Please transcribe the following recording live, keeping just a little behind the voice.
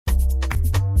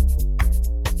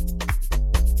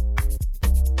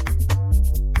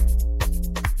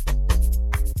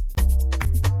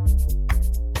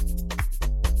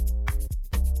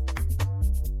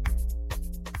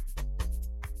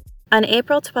On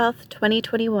April 12,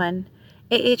 2021,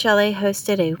 AHLA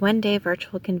hosted a one-day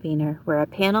virtual convener where a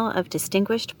panel of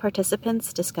distinguished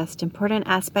participants discussed important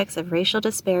aspects of racial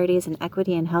disparities and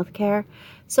equity in healthcare,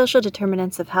 social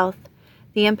determinants of health,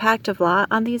 the impact of law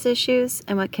on these issues,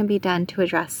 and what can be done to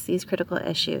address these critical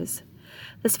issues.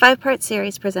 This 5-part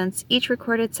series presents each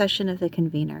recorded session of the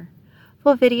convener.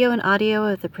 Full video and audio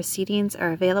of the proceedings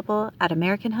are available at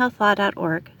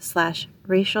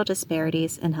americanhealthlaw.org/racial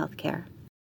disparities in healthcare.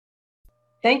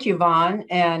 Thank you, Vaughn,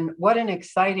 and what an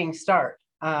exciting start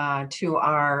to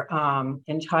our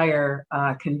entire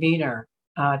convener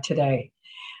today.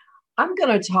 I'm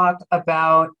going to talk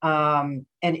about an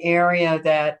area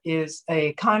that is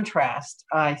a contrast,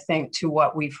 I think, to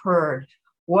what we've heard.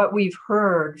 What we've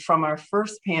heard from our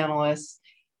first panelists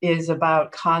is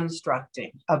about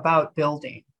constructing, about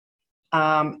building.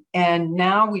 And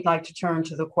now we'd like to turn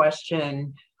to the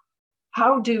question,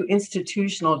 how do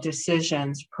institutional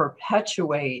decisions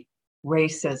perpetuate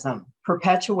racism,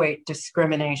 perpetuate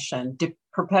discrimination,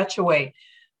 perpetuate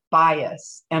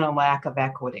bias and a lack of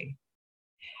equity?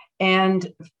 And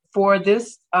for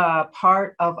this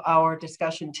part of our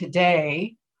discussion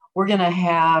today, we're going to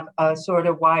have a sort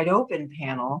of wide open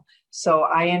panel. So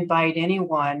I invite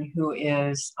anyone who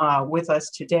is with us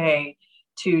today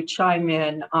to chime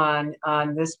in on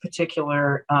this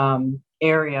particular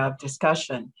area of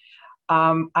discussion.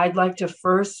 I'd like to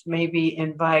first maybe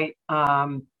invite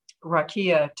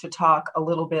Rakia to talk a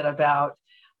little bit about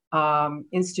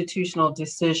institutional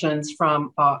decisions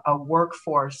from a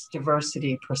workforce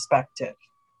diversity perspective.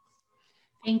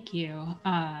 Thank you.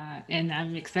 And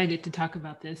I'm excited to talk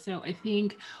about this. So I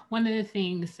think one of the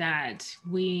things that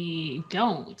we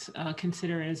don't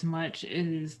consider as much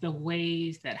is the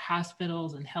ways that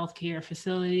hospitals and healthcare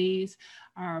facilities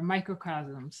are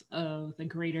microcosms of the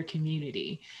greater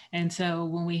community. And so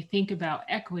when we think about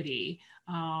equity,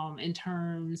 in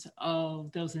terms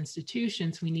of those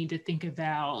institutions, we need to think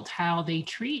about how they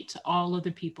treat all of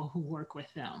the people who work with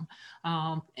them,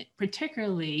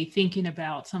 particularly thinking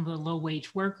about some of the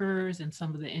low-wage workers and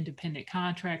some of the independent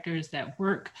contractors that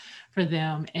work for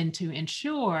them, and to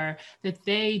ensure that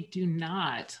they do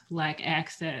not lack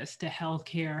access to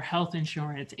healthcare, health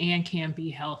insurance, and can be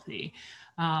healthy.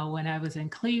 When I was in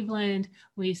Cleveland,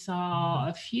 we saw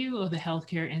a few of the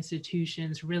healthcare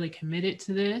institutions really committed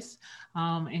to this,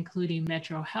 including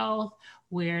Metro Health,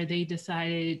 where they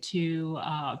decided to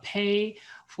pay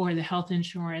for the health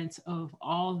insurance of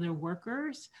all their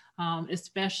workers,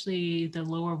 especially the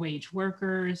lower wage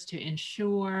workers, to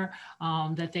ensure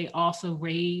that they also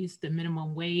raise the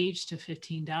minimum wage to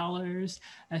 $15,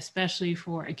 especially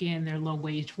for, again, their low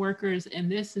wage workers.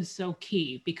 And this is so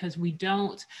key because we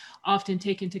don't often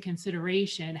take into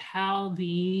consideration how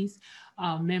these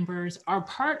members are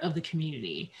part of the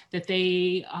community, that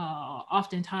they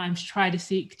oftentimes try to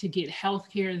seek to get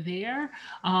healthcare there.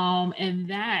 And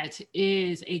that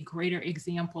is a greater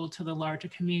example to the larger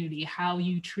community, how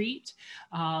you treat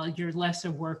your lesser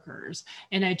workers.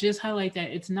 And I just highlight that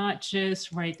it's not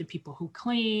just, right, the people who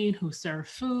clean, who serve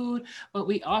food, but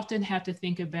we often have to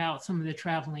think about some of the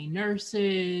traveling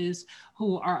nurses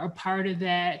who are a part of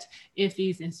that. If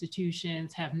these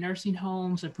institutions have nursing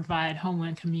homes or provide home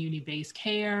and community-based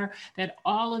care, that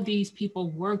all of these people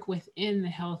work within the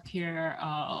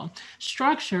healthcare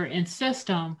structure and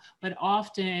system, but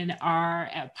often are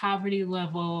at poverty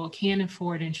level, can't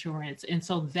afford insurance. And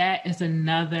so that is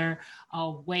another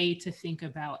way to think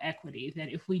about equity, that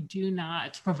if we do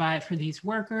not provide for these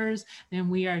workers, then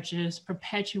we are just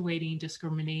perpetuating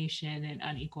discrimination and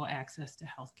unequal access to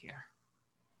healthcare.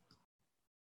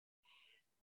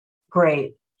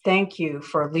 Great. Thank you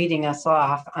for leading us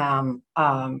off,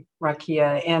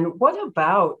 Rakia. And what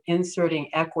about inserting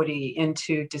equity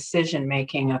into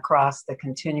decision-making across the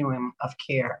continuum of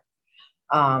care?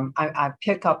 I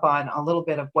pick up on a little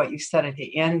bit of what you said at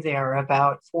the end there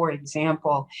about, for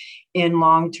example, in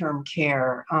long-term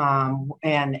care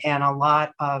and a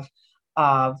lot of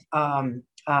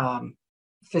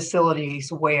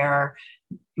facilities where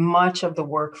much of the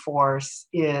workforce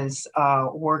is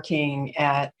working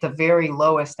at the very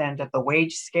lowest end of the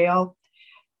wage scale.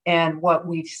 And what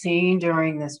we've seen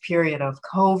during this period of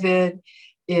COVID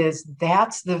is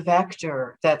that's the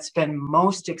vector that's been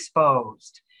most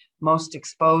exposed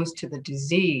to the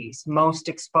disease, most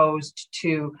exposed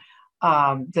to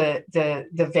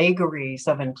the vagaries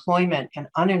of employment and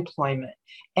unemployment,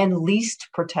 and least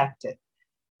protected.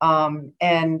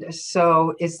 And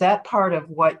so is that part of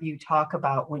what you talk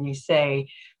about when you say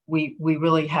we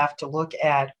really have to look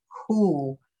at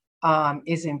who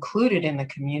is included in the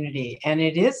community? And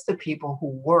it is the people who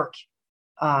work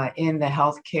in the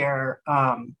healthcare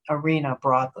arena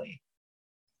broadly.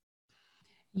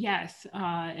 Yes,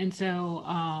 and so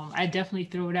I definitely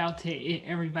threw it out to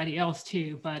everybody else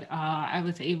too. But I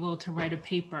was able to write a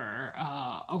paper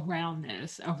around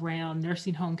this, around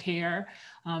nursing home care,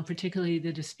 particularly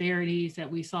the disparities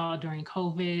that we saw during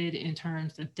COVID in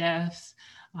terms of deaths,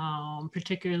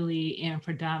 particularly in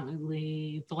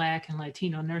predominantly Black and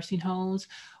Latino nursing homes.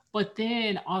 But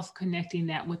then also connecting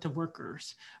that with the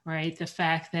workers, right? The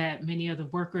fact that many of the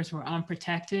workers were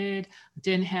unprotected,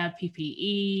 didn't have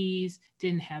PPEs,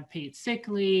 didn't have paid sick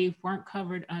leave, weren't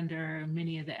covered under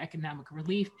many of the economic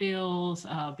relief bills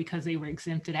because they were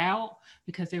exempted out,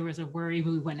 because there was a worry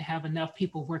we wouldn't have enough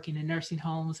people working in nursing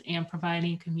homes and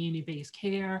providing community-based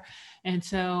care. And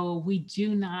so we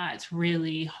do not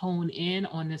really hone in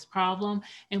on this problem,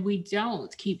 and we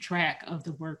don't keep track of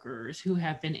the workers who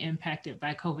have been impacted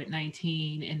by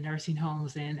COVID-19 in nursing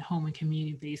homes and home and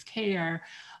community-based care,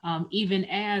 even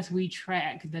as we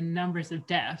track the numbers of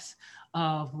deaths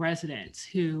of residents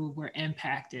who were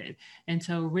impacted. And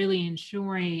so really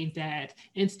ensuring that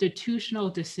institutional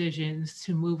decisions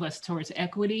to move us towards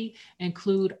equity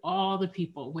include all the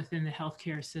people within the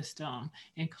healthcare system,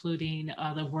 including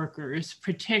the workers,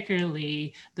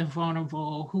 particularly the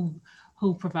vulnerable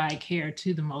who provide care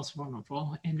to the most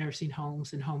vulnerable in nursing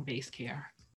homes and home-based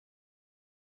care.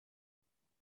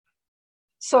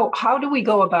 So how do we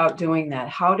go about doing that?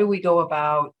 How do we go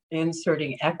about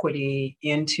inserting equity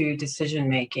into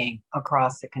decision-making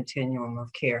across the continuum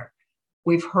of care?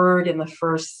 We've heard in the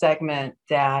first segment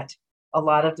that a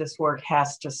lot of this work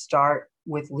has to start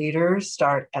with leaders,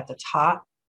 start at the top,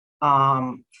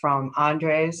 from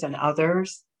Andres and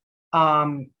others.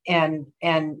 And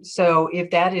so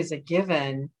if that is a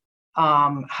given,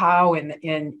 how in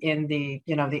the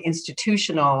the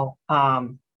institutional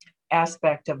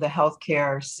aspect of the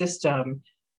healthcare system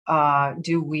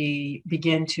do we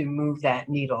begin to move that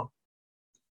needle?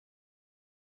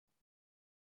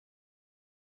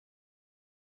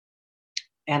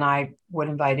 And I would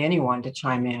invite anyone to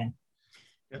chime in.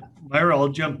 Yeah. Myra, I'll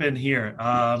jump in here.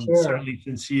 Sure. Certainly,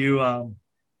 since you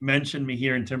mentioned me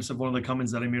here in terms of one of the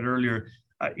comments that I made earlier,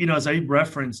 as I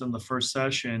referenced in the first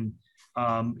session,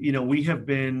 we have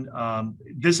been,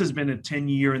 this has been a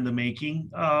 10-year in the making,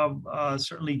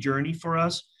 certainly journey for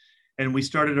us. And we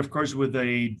started, of course, with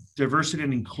a diversity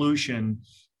and inclusion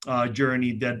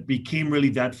journey that became really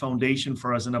that foundation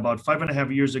for us. And about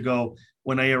 5.5 years ago,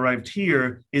 when I arrived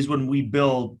here, is when we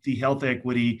built the health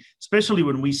equity, especially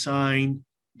when we signed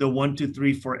the 1, 2,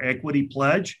 3 for Equity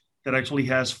Pledge that actually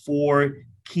has 4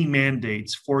 key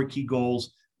mandates, 4 key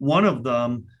goals. One of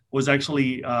them was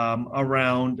actually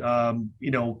around,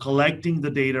 collecting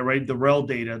the data, right? The REL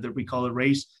data that we call it,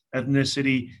 race,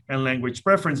 ethnicity, and language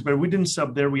preference. But we didn't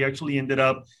stop there. We actually ended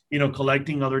up,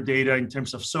 collecting other data in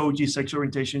terms of SOGI, sexual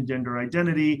orientation, gender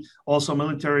identity, also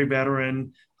military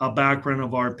veteran background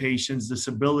of our patients,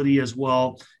 disability as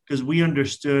well, because we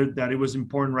understood that it was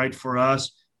important, right, for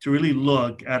us to really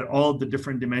look at all the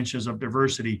different dimensions of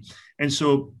diversity. And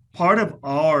so part of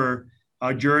our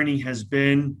journey has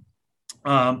been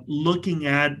looking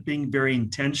at being very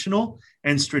intentional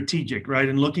and strategic, right?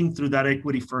 And looking through that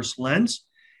equity first lens.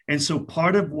 And so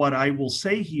part of what I will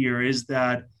say here is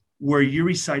that where you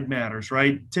reside matters,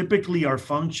 right? Typically our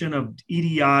function of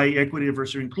EDI, equity,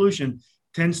 diversity, inclusion,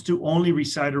 tends to only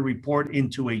reside or report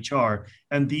into HR.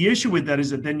 And the issue with that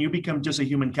is that then you become just a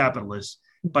human capitalist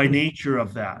by nature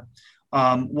of that.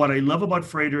 What I love about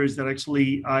Froedtert is that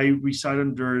actually I reside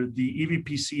under the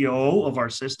EVP COO of our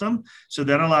system. So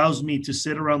that allows me to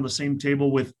sit around the same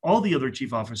table with all the other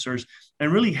chief officers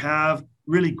and really have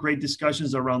really great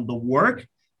discussions around the work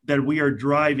that we are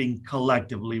driving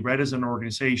collectively, right, as an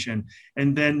organization,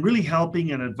 and then really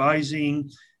helping and advising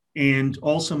and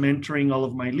also mentoring all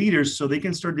of my leaders so they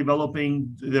can start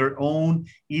developing their own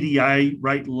EDI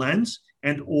right lens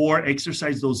and or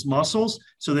exercise those muscles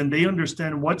so then they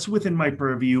understand what's within my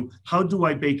purview, how do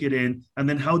I bake it in, and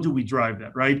then how do we drive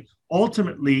that, right?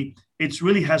 Ultimately, it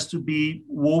really has to be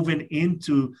woven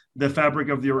into the fabric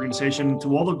of the organization,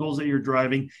 into all the goals that you're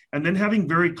driving, and then having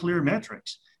very clear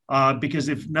metrics. Because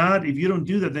if you don't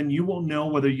do that, then you won't know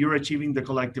whether you're achieving the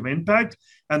collective impact.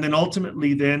 And then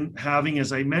ultimately then having,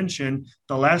 as I mentioned,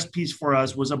 the last piece for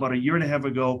us was about 1.5 years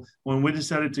ago when we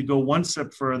decided to go one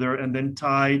step further and then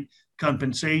tie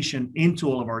compensation into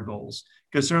all of our goals.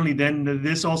 Because certainly then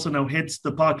this also now hits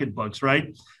the pocketbooks,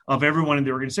 right, of everyone in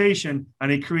the organization.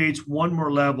 And it creates one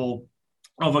more level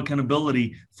of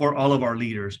accountability for all of our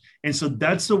leaders. And so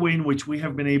that's the way in which we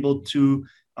have been able to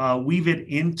weave it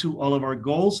into all of our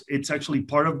goals. It's actually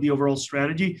part of the overall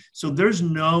strategy. So there's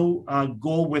no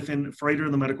goal within Froedtert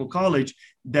and the Medical College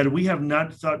that we have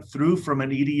not thought through from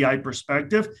an EDI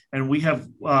perspective, and we have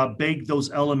baked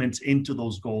those elements into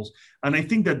those goals. And I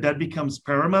think that becomes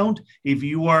paramount if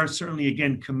you are certainly,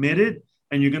 again, committed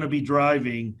and you're going to be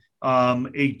driving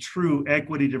a true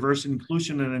equity, diversity,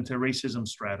 inclusion, and anti-racism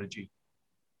strategy.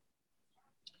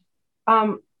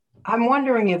 I'm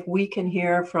wondering if we can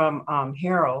hear from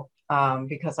Harold,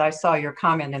 because I saw your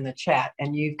comment in the chat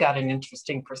and you've got an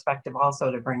interesting perspective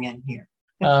also to bring in here.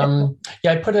 Yeah,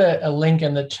 I put a link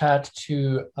in the chat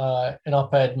to an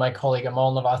op-ed my colleague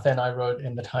Amal Navatha and I wrote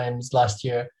in the Times last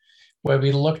year, where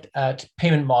we looked at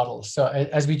payment models. So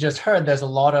as we just heard, there's a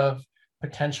lot of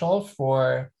potential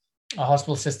for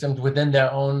hospital systems within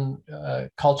their own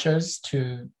cultures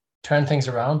to turn things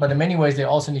around, but in many ways, they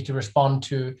also need to respond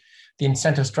to the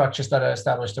incentive structures that are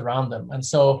established around them. And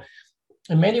so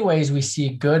in many ways, we see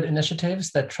good initiatives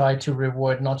that try to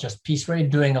reward not just piece rate,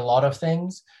 doing a lot of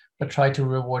things, but try to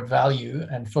reward value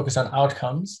and focus on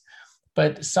outcomes.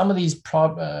 But some of these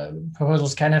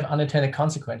proposals can have unintended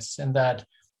consequences in that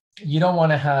you don't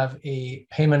want to have a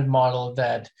payment model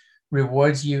that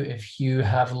rewards you if you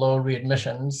have low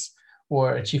readmissions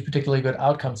or achieve particularly good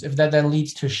outcomes, if that then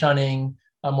leads to shunning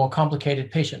more complicated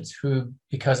patients who,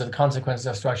 because of the consequences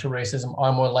of structural racism,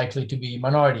 are more likely to be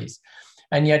minorities.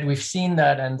 And yet we've seen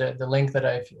that, and the link that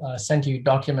I've sent you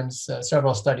documents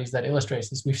several studies that illustrates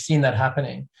this. We've seen that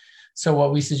happening. So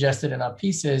what we suggested in our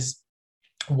piece is,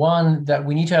 one, that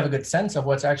we need to have a good sense of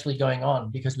what's actually going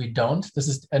on, because we don't. This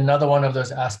is another one of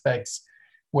those aspects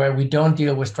where we don't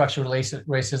deal with structural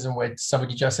racism, where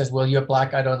somebody just says, well, you're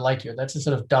Black, I don't like you. That's a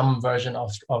sort of dumb version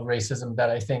of racism that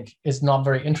I think is not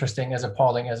very interesting, as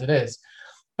appalling as it is.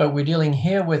 But we're dealing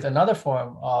here with another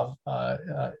form of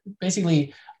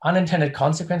basically unintended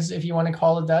consequences, if you want to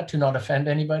call it that, to not offend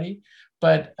anybody.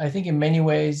 But I think in many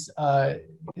ways,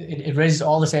 it raises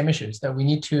all the same issues, that we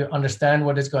need to understand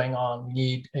what is going on. We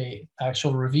need an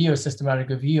actual review, a systematic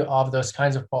review of those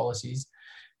kinds of policies,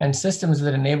 and systems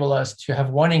that enable us to have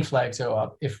warning flags go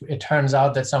up if it turns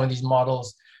out that some of these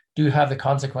models do have the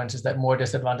consequences that more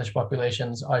disadvantaged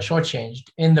populations are shortchanged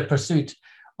in the pursuit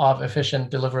of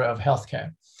efficient delivery of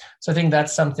healthcare. So I think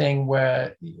that's something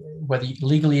where, whether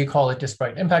legally you call it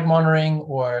disparate impact monitoring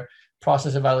or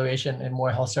process evaluation in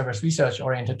more health service research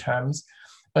oriented terms,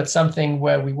 but something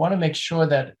where we want to make sure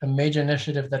that a major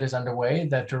initiative that is underway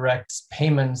that directs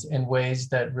payments in ways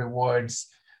that rewards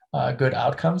good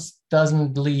outcomes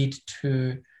doesn't lead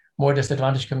to more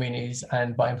disadvantaged communities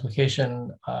and by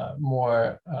implication,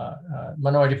 more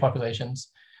minority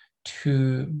populations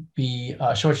to be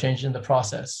shortchanged in the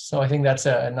process. So I think that's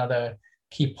another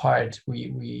key part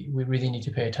we really need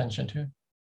to pay attention to.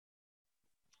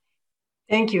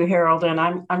 Thank you, Harold. And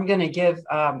I'm going to give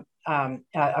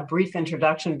a brief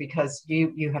introduction because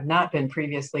you have not been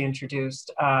previously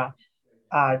introduced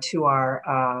to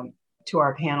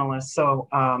our panelists. So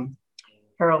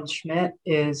Harold Schmidt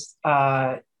is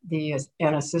an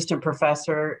assistant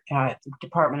professor at the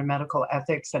Department of Medical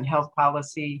Ethics and Health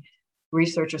Policy,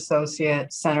 research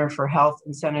associate, Center for Health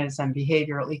Incentives and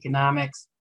Behavioral Economics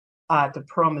at the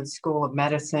Perelman School of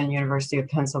Medicine, University of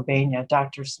Pennsylvania.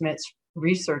 Dr. Schmidt's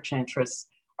research interests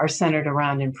are centered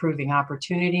around improving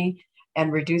opportunity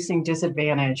and reducing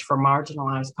disadvantage for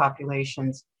marginalized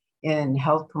populations in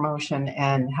health promotion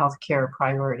and healthcare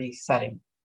priority setting.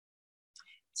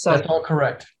 So that's all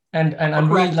correct. And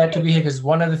I'm really glad to be here because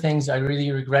one of the things I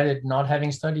really regretted not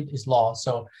having studied is law.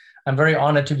 So I'm very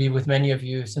honored to be with many of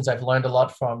you since I've learned a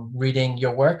lot from reading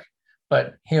your work,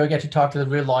 but here I get to talk to the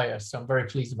real lawyers. So I'm very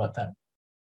pleased about that.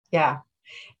 Yeah.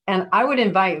 And I would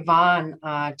invite Vaughn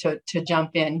to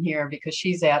jump in here because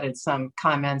she's added some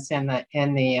comments in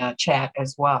the chat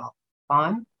as well.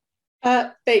 Vaughn?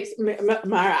 Thanks,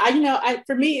 Mara.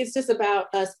 For me, it's just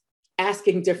about us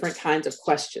asking different kinds of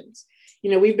questions.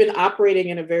 We've been operating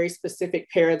in a very specific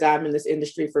paradigm in this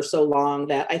industry for so long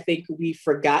that I think we've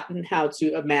forgotten how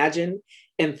to imagine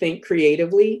and think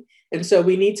creatively. And so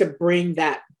we need to bring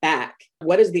that back.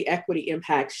 What is the equity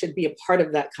impact should be a part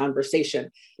of that conversation,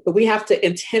 but we have to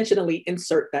intentionally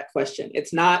insert that question.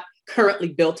 It's not currently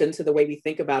built into the way we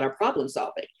think about our problem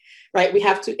solving, right? We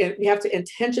have to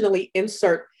intentionally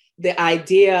insert the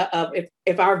idea of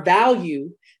if our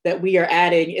value that we are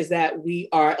adding is that we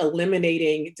are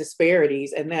eliminating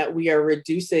disparities and that we are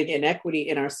reducing inequity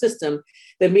in our system,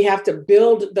 then we have to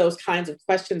build those kinds of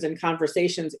questions and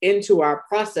conversations into our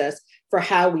process for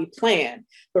how we plan.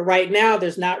 But right now,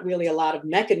 there's not really a lot of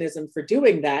mechanism for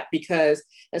doing that because,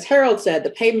 as Harold said, the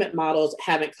payment models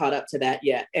haven't caught up to that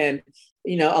yet. And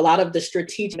a lot of the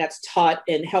strategic that's taught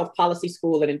in health policy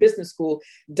school and in business school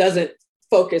doesn't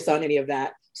focus on any of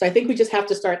that. So I think we just have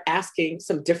to start asking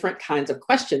some different kinds of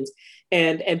questions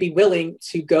and be willing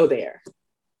to go there.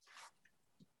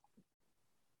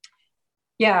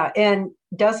 Yeah, and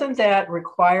doesn't that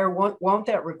require, won't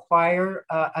that require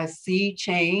a sea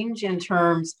change in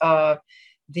terms of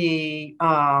the,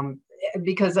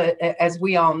 because as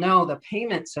we all know, the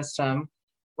payment system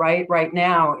right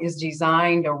now is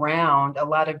designed around a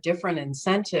lot of different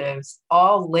incentives,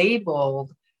 all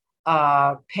labeled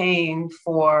paying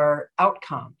for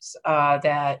outcomes,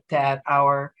 that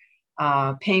our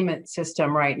payment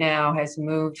system right now has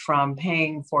moved from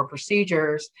paying for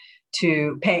procedures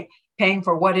to paying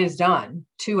for what is done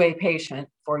to a patient,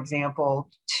 for example,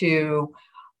 to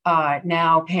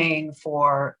now paying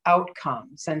for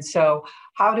outcomes. And so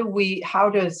how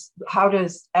does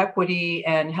equity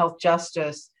and health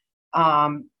justice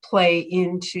play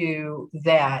into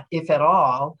that, if at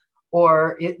all?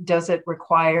 Or does it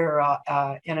require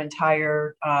an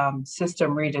entire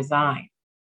system redesign?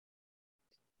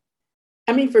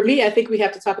 I mean, for me, I think we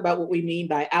have to talk about what we mean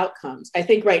by outcomes. I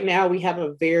think right now we have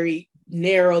a very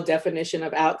narrow definition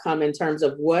of outcome in terms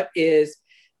of what is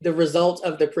the result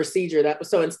of the procedure.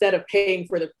 So instead of paying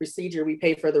for the procedure, we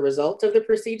pay for the result of the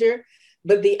procedure.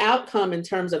 But the outcome in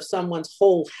terms of someone's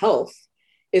whole health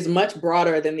is much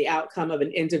broader than the outcome of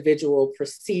an individual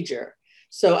procedure.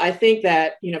 So I think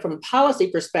that, from a policy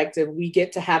perspective, we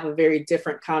get to have a very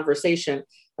different conversation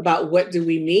about what do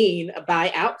we mean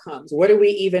by outcomes? What are we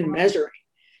even measuring?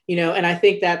 And I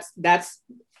think that's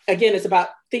again, it's about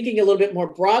thinking a little bit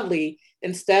more broadly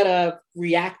instead of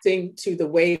reacting to the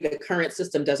way the current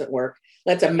system doesn't work.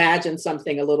 Let's imagine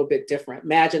something a little bit different,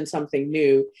 imagine something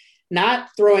new, not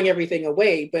throwing everything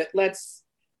away, but let's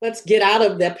get out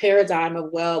of the paradigm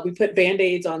of, well, we put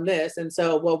Band-Aids on this. And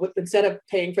so, instead of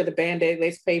paying for the Band-Aid,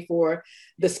 let's pay for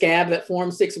the scab that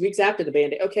forms 6 weeks after the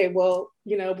Band-Aid. Okay, well,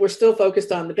 we're still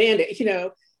focused on the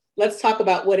Band-Aid. Let's talk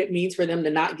about what it means for them to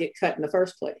not get cut in the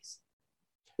first place.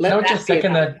 I would just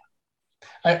second that.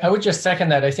 I would just second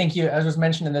that. I think as was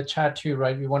mentioned in the chat too,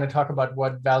 right? We want to talk about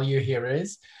what value here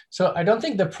is. So I don't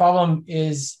think the problem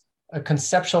is a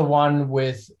conceptual one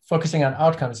with focusing on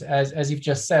outcomes. As you've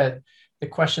just said, the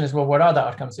question is, well, what are the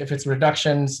outcomes? If it's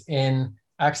reductions in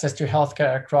access to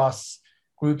healthcare across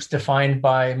groups defined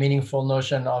by a meaningful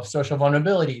notion of social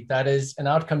vulnerability, that is an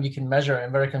outcome you can measure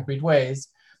in very concrete ways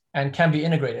and can be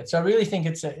integrated. So I really think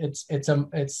it's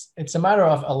a matter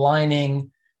of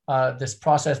aligning this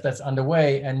process that's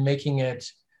underway and making it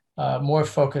more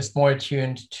focused, more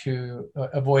attuned to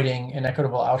avoiding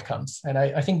inequitable outcomes. And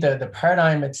I think the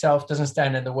paradigm itself doesn't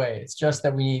stand in the way. It's just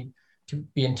that we need to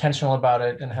be intentional about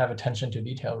it and have attention to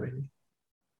detail, really.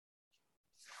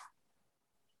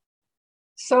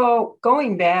 So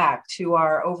going back to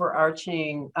our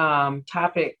overarching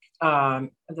topic for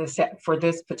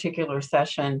this particular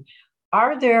session,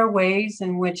 are there ways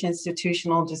in which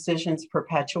institutional decisions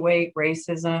perpetuate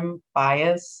racism,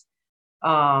 bias,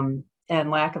 and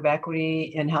lack of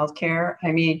equity in healthcare?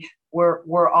 I mean,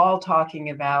 we're all talking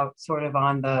about sort of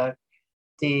on the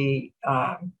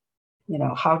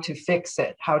how to fix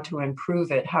it, how to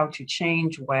improve it, how to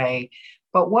change way.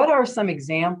 But what are some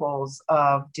examples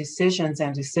of decisions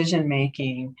and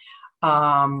decision-making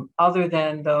other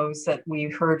than those that we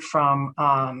heard from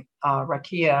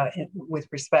Rakia with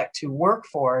respect to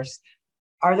workforce?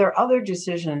 Are there other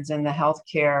decisions in the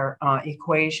healthcare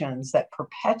equations that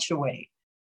perpetuate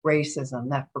racism,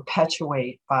 that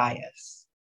perpetuate bias?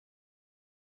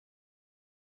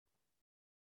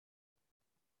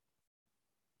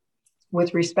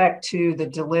 With respect to the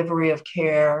delivery of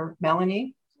care,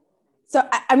 Melanie? So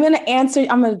I'm going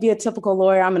to be a typical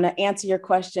lawyer. I'm going to answer your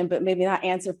question, but maybe not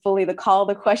answer fully the call of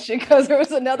the question, because there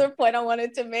was another point I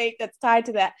wanted to make that's tied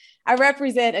to that. I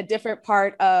represent a different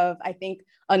part of, I think,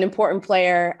 an important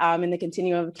player in the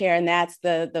continuum of care, and that's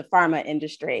the pharma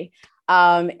industry.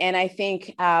 And I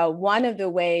think one of the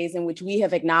ways in which we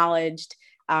have acknowledged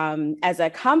as a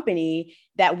company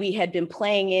that we had been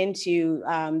playing into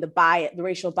the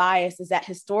racial bias is that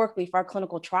historically for our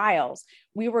clinical trials,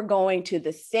 we were going to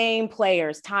the same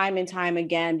players time and time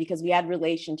again because we had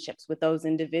relationships with those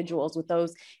individuals, with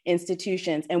those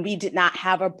institutions, and we did not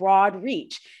have a broad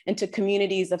reach into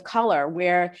communities of color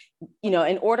where,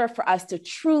 in order for us to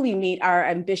truly meet our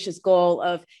ambitious goal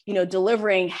of,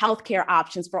 delivering healthcare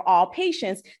options for all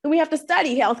patients, then we have to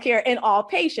study healthcare in all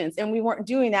patients. And we weren't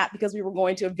doing that because we were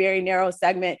going to a very narrow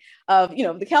segment of,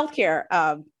 the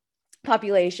healthcare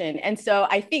population. And so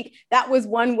I think that was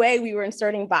one way we were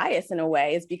inserting bias in a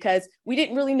way, is because we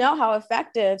didn't really know how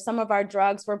effective some of our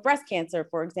drugs for breast cancer,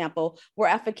 for example, were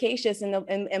efficacious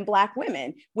in Black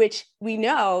women, which we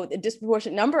know the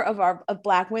disproportionate number of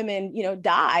Black women,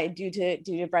 die due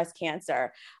to breast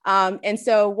cancer. And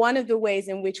so one of the ways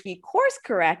in which we course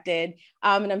corrected,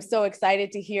 and I'm so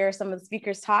excited to hear some of the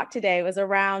speakers talk today, was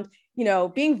around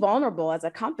being vulnerable as a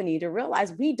company to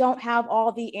realize we don't have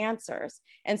all the answers.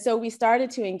 And so we started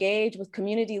to engage with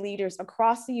community leaders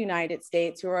across the United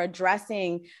States who are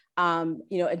addressing, how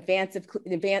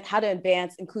to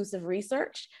advance inclusive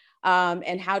research,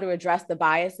 and how to address the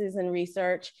biases in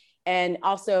research, and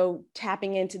also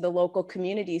tapping into the local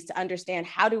communities to understand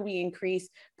how do we increase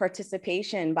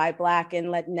participation by Black and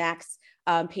Latinx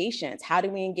patients? How do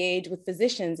we engage with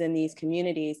physicians in these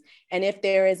communities? And if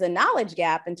there is a knowledge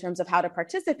gap in terms of how to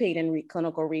participate in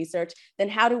clinical research, then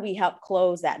how do we help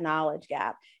close that knowledge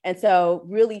gap? And so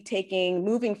really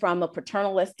moving from a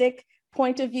paternalistic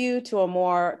point of view to a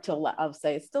more, I'll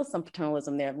say still some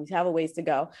paternalism there, we have a ways to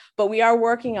go, but we are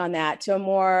working on that, to a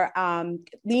more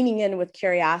leaning in with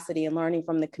curiosity and learning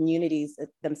from the communities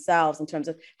themselves in terms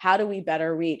of how do we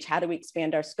better reach, how do we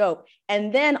expand our scope,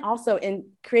 and then also in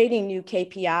creating new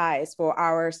KPIs for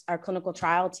our clinical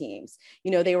trial teams.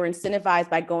 They were incentivized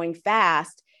by going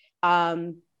fast.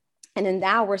 And then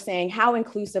now we're saying, how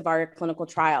inclusive are your clinical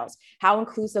trials? How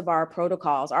inclusive are our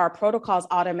protocols? Are our protocols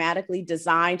automatically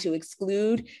designed to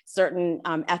exclude certain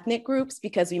ethnic groups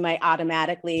because we might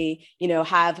automatically,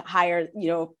 have higher,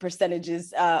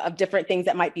 percentages of different things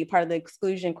that might be part of the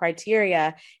exclusion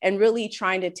criteria, and really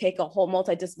trying to take a whole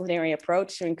multidisciplinary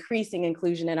approach to increasing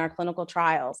inclusion in our clinical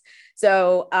trials.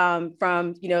 So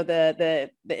from, the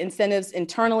incentives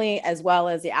internally as well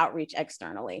as the outreach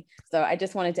externally. So I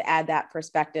just wanted to add that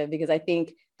perspective, because I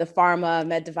think the pharma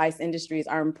med device industries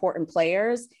are important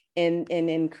players in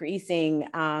increasing,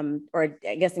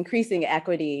 increasing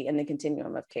equity in the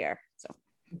continuum of care. So.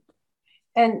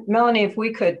 And Melanie, if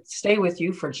we could stay with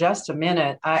you for just a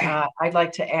minute, I'd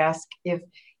like to ask if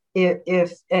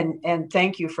and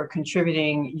thank you for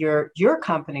contributing your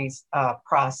company's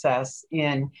process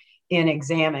in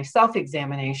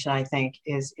self-examination, I think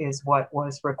is what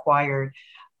was required.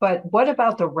 But what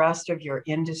about the rest of your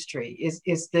industry?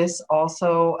 Is this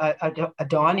also a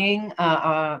dawning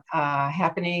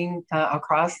happening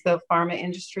across the pharma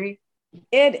industry?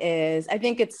 It is. I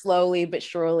think it's slowly but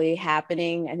surely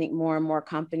happening. I think more and more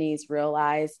companies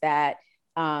realize that,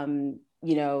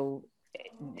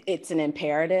 it's an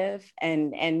imperative,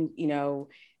 and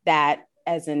that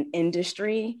as an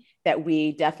industry that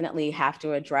we definitely have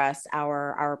to address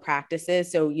our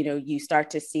practices. So, you start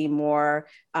to see more,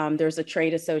 there's a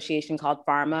trade association called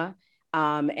Pharma,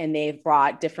 and they've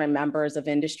brought different members of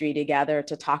industry together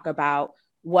to talk about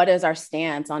what is our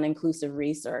stance on inclusive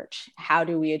research? How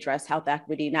do we address health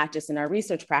equity, not just in our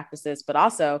research practices, but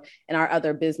also in our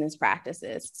other business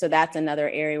practices? So that's another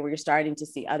area where you're starting to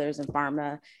see others in the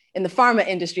pharma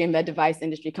industry and med device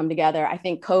industry come together. I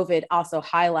think COVID also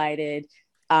highlighted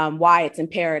why it's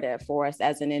imperative for us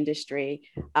as an industry.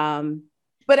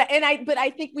 But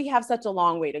I think we have such a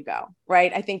long way to go,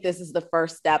 right? I think this is the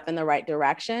first step in the right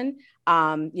direction.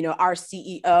 Our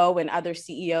CEO and other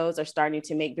CEOs are starting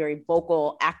to make very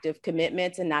vocal, active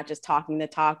commitments, and not just talking the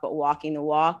talk, but walking the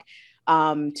walk,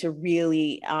 to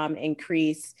really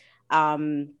increase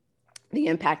the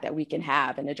impact that we can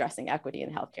have in addressing equity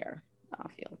in the healthcare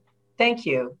field. Thank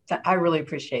you. I really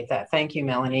appreciate that. Thank you,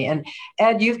 Melanie. And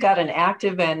Ed, you've got an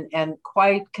active and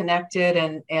quite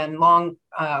connected and long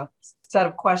set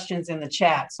of questions in the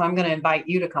chat. So I'm going to invite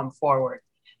you to come forward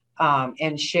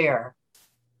and share.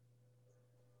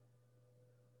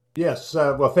 Yes.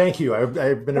 Well, thank you.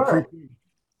 I've been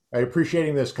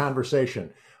appreciating this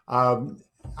conversation.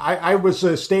 I was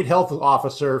a state health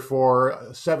officer for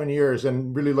 7 years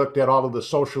and really looked at all of the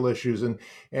social issues,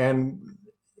 and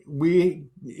we,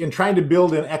 in trying to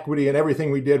build in equity in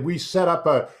everything we did, we set up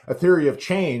a theory of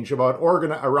change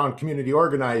around community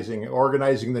organizing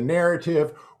the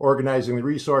narrative, organizing the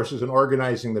resources, and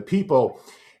organizing the people.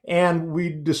 And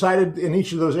we decided in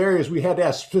each of those areas, we had to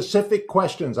ask specific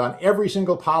questions on every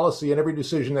single policy and every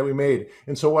decision that we made.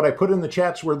 And so what I put in the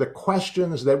chats were the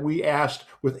questions that we asked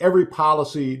with every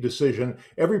policy decision,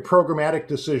 every programmatic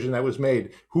decision that was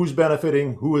made. Who's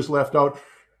benefiting? Who is left out?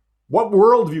 What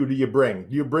worldview do you bring?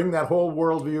 Do you bring that whole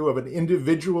worldview of an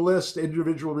individual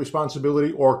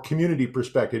responsibility, or community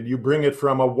perspective? Do you bring it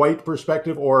from a white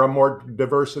perspective or a more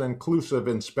diverse and inclusive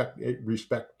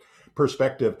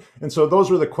perspective? And so those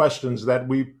were the questions that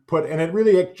we put, and it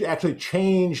really actually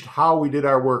changed how we did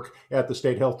our work at the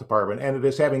State Health Department, and it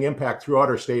is having impact throughout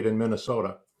our state in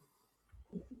Minnesota.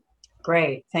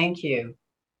 Great, thank you.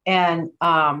 And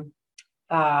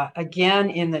again,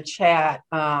 in the chat,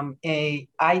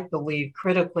 I believe,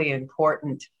 critically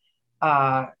important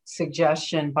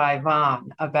suggestion by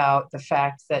Vaughn about the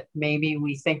fact that maybe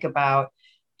we think about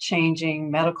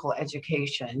changing medical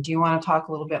education. Do you want to talk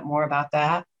a little bit more about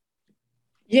that?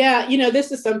 Yeah,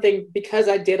 this is something, because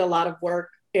I did a lot of work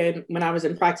when I was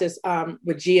in practice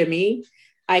with GME.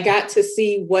 I got to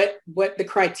see what the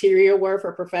criteria were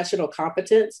for professional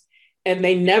competence, and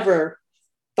they never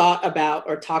thought about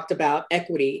or talked about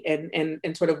equity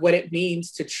and sort of what it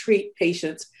means to treat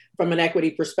patients from an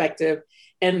equity perspective.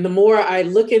 And the more I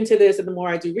look into this and the more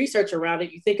I do research around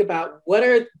it, you think about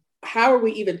how are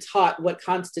we even taught what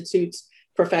constitutes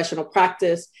professional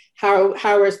practice? How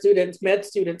are med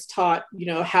students taught,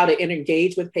 how to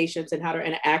engage with patients and how to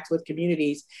interact with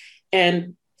communities?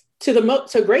 And to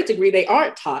a great degree, they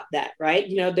aren't taught that, right?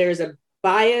 There's a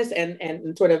bias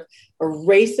and sort of a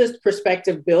racist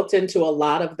perspective built into a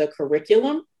lot of the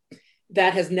curriculum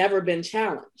that has never been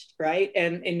challenged, right?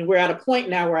 And we're at a point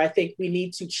now where I think we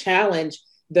need to challenge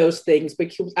those things,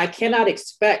 because I cannot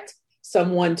expect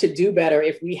someone to do better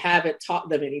if we haven't taught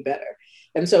them any better.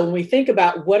 And so when we think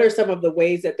about what are some of the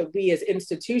ways that we as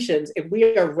institutions, if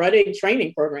we are running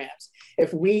training programs,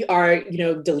 if we are,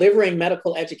 delivering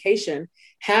medical education,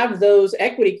 have those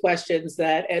equity questions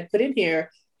that Ed put in here.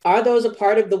 Are those a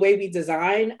part of the way we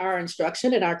design our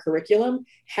instruction and our curriculum?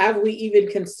 Have we even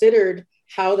considered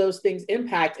how those things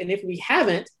impact? And if we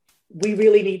haven't, we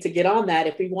really need to get on that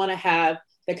if we want to have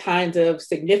the kinds of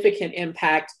significant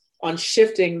impact on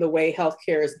shifting the way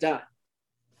healthcare is done.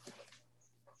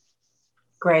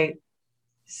 Great.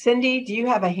 Cindy, do you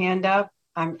have a hand up?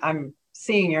 I'm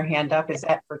seeing your hand up. Is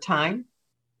that for time?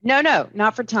 No,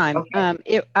 not for time.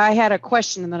 Okay. I had a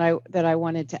question that I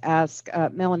wanted to ask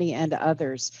Melanie and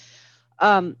others.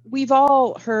 We've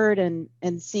all heard and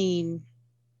seen,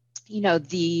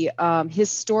 the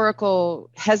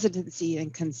historical hesitancy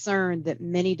and concern that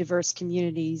many diverse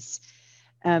communities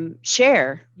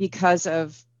share because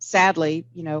of, sadly,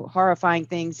 horrifying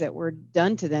things that were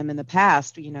done to them in the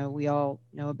past. We all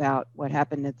know about what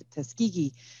happened at the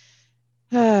Tuskegee,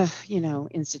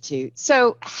 Institute.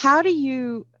 So how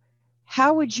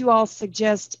would you all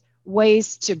suggest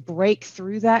ways to break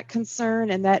through that concern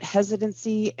and that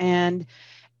hesitancy and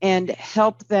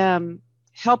help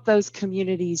those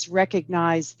communities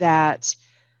recognize that,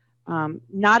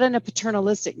 not in a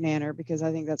paternalistic manner, because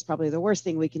I think that's probably the worst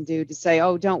thing we can do, to say,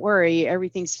 oh, don't worry,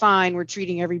 everything's fine, we're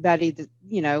treating everybody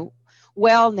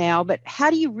well now. But how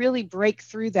do you really break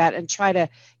through that and try to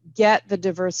get the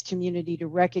diverse community to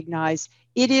recognize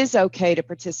it is okay to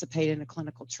participate in a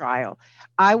clinical trial?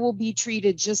 I will be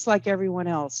treated just like everyone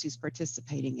else who's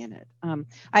participating in it.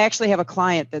 I actually have a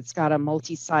client that's got a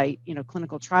multi-site,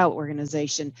 clinical trial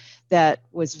organization that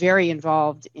was very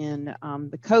involved in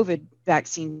the COVID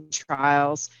vaccine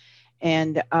trials,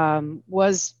 and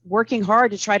was working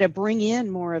hard to try to bring in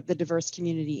more of the diverse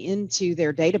community into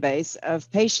their database of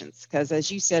patients. Because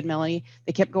as you said, Melanie,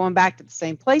 they kept going back to the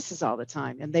same places all the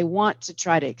time, and they want to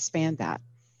try to expand that.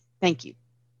 Thank you.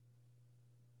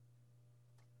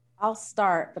 I'll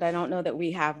start, but I don't know that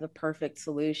we have the perfect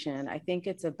solution. I think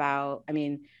it's about,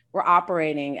 we're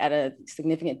operating at a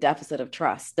significant deficit of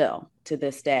trust still to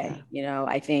this day.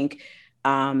 I think,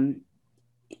 from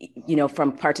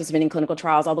participating in clinical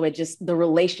trials all the way just the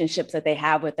relationships that they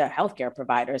have with their healthcare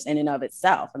providers in and of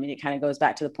itself. It kind of goes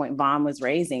back to the point Vaughn was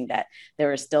raising, that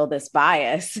there is still this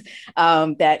bias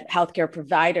that healthcare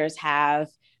providers have,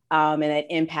 and it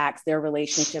impacts their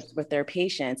relationships with their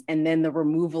patients. And then the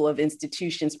removal of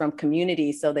institutions from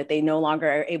communities so that they no longer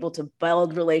are able to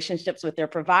build relationships with their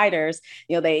providers.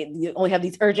 They only have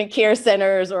these urgent care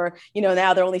centers, or,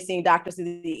 now they're only seeing doctors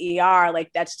through the ER.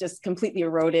 Like, that's just completely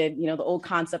eroded, the old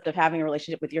concept of having a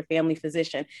relationship with your family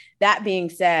physician. That being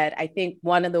said, I think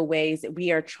one of the ways that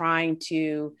we are trying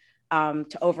to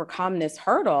overcome this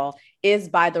hurdle is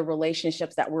by the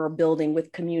relationships that we're building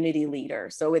with community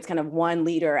leaders. So it's kind of one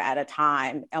leader at a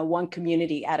time, one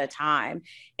community at a time,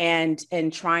 and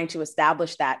trying to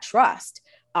establish that trust,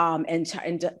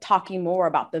 and talking more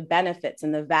about the benefits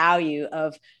and the value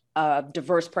of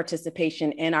diverse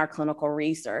participation in our clinical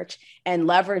research, and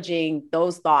leveraging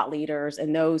those thought leaders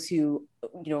and those who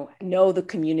know the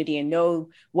community and know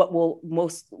what will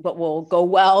go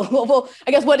well.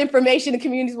 What information the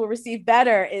communities will receive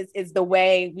better is the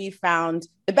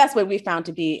best way we found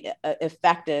to be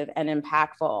effective and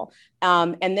impactful.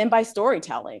 And then by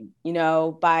storytelling,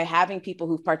 by having people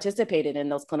who've participated in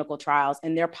those clinical trials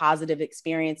and their positive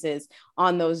experiences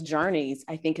on those journeys,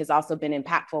 I think has also been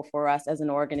impactful for us as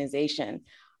an organization.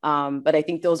 But I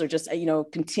think those are just,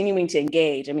 continuing to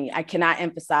engage. I mean, I cannot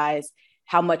emphasize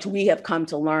how much we have come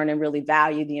to learn and really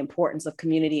value the importance of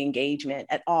community engagement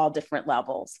at all different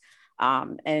levels.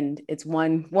 And it's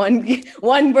one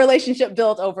relationship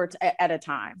built over at a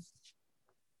time.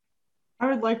 I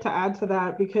would like to add to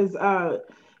that because,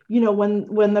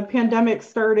 when the pandemic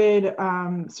started,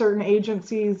 certain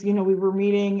agencies, we were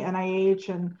meeting NIH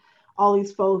and all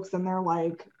these folks, and they're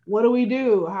like, what do we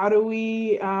do? How do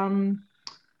we,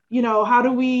 how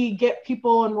do we get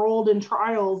people enrolled in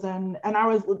trials? And I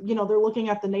was, they're looking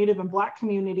at the Native and Black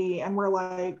community, and we're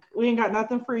like, we ain't got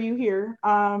nothing for you here.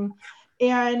 And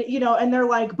they're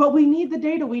like, but we need the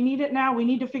data. We need it now. We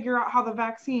need to figure out how the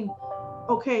vaccine.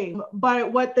 Okay.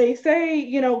 But what they say,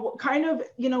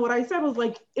 what I said was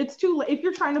like, it's too late. If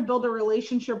you're trying to build a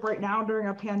relationship right now during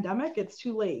a pandemic, it's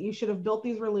too late. You should have built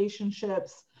these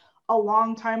relationships a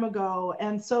long time ago.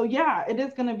 And so, yeah, it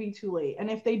is going to be too late. And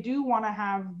if they do want to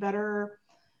have better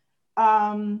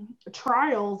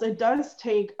trials, it does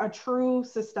take a true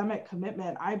systemic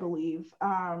commitment, I believe,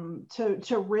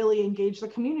 to really engage the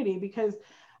community. Because,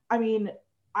 I mean,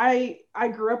 I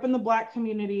grew up in the Black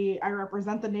community. I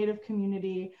represent the Native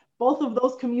community. Both of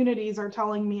those communities are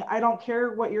telling me, I don't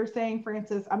care what you're saying,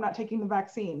 Frances, I'm not taking the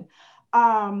vaccine.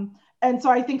 And so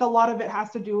I think a lot of it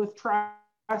has to do with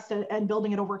trust and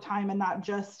building it over time, and not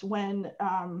just when,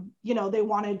 they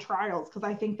wanted trials. Because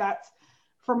I think that's,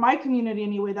 for my community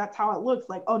anyway, that's how it looks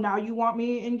like. Oh, now you want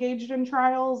me engaged in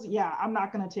trials? Yeah, I'm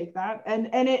not going to take that.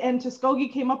 And Tuskegee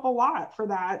came up a lot for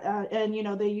that.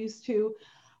 They used to,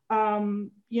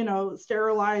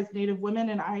 sterilize Native women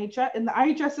in IHS. In the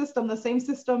IHS system, the same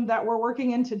system that we're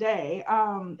working in today,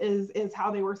 is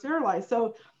how they were sterilized.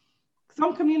 So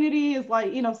some community is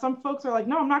like, some folks are like,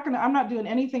 no, I'm not doing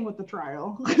anything with the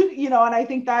trial, and I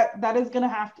think that's going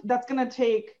to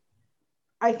take,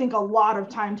 I think, a lot of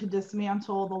time to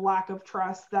dismantle the lack of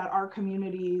trust that our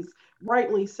communities,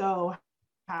 rightly so,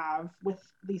 have with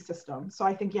these systems. So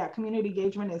I think, yeah, community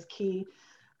engagement is key.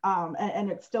 And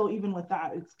it's still, even with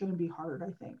that, it's going to be hard,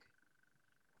 I think.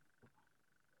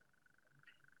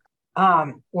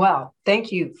 Well,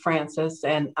 thank you, Frances.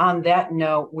 And on that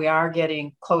note, we are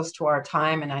getting close to our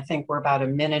time, and I think we're about a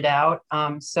minute out.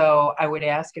 So I would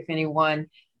ask if anyone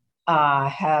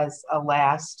has a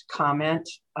last comment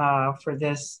for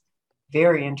this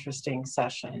very interesting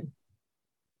session.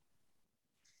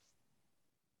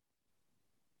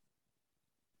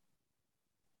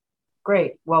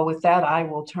 Great. Well, with that, I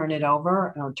will turn it over,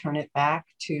 and I'll turn it back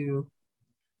to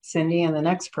Cindy and the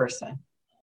next person.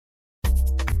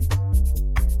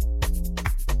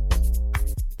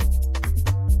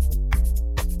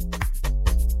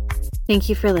 Thank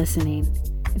you for listening.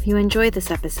 If you enjoyed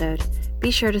this episode, be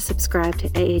sure to subscribe to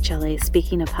AHLA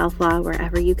Speaking of Health Law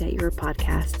wherever you get your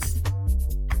podcasts.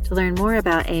 To learn more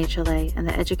about AHLA and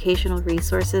the educational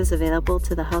resources available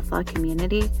to the health law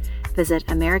community, visit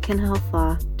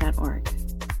AmericanHealthLaw.org.